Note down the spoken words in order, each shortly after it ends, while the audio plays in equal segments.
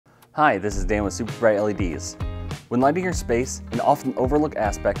Hi, this is Dan with Super Bright LEDs. When lighting your space, an often overlooked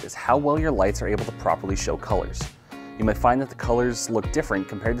aspect is how well your lights are able to properly show colors. You might find that the colors look different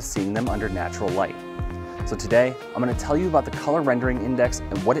compared to seeing them under natural light. So today, I'm going to tell you about the color rendering index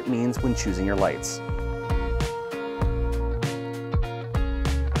and what it means when choosing your lights.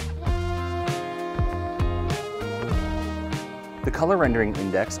 The color rendering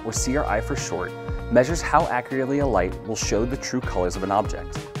index, or CRI for short, measures how accurately a light will show the true colors of an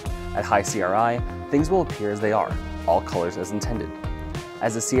object. At high CRI, things will appear as they are, all colors as intended.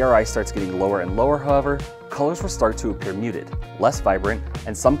 As the CRI starts getting lower and lower, however, colors will start to appear muted, less vibrant,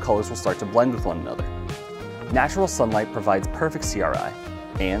 and some colors will start to blend with one another. Natural sunlight provides perfect CRI,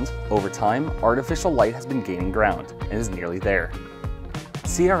 and, over time, artificial light has been gaining ground and is nearly there.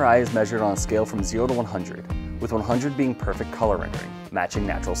 CRI is measured on a scale from 0 to 100, with 100 being perfect color rendering, matching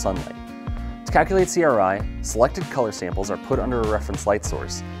natural sunlight. To calculate CRI, selected color samples are put under a reference light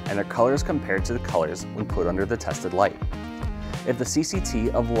source, and their colors compared to the colors when put under the tested light. If the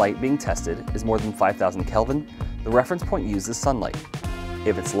CCT of light being tested is more than 5000 Kelvin, the reference point uses sunlight.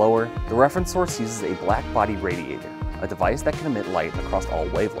 If it's lower, the reference source uses a black body radiator, a device that can emit light across all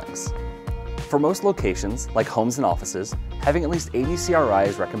wavelengths. For most locations, like homes and offices, having at least 80 CRI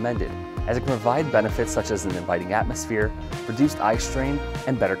is recommended, as it can provide benefits such as an inviting atmosphere, reduced eye strain,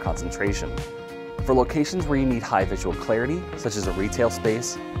 and better concentration. For locations where you need high visual clarity, such as a retail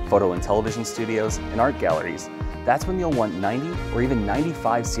space, photo and television studios, and art galleries, that's when you'll want 90 or even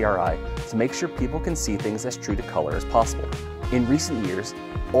 95 CRI to make sure people can see things as true to color as possible. In recent years,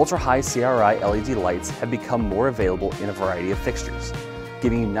 ultra-high CRI LED lights have become more available in a variety of fixtures,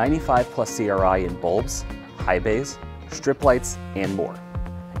 giving you 95 plus CRI in bulbs, high bays, strip lights, and more.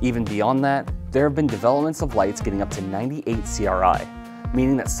 Even beyond that, there have been developments of lights getting up to 98 CRI,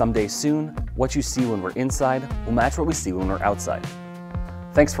 meaning that someday soon, what you see when we're inside will match what we see when we're outside.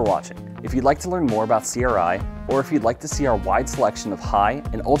 Thanks for watching. If you'd like to learn more about CRI, or if you'd like to see our wide selection of high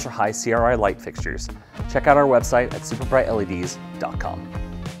and ultra-high CRI light fixtures, check out our website at superbrightleds.com.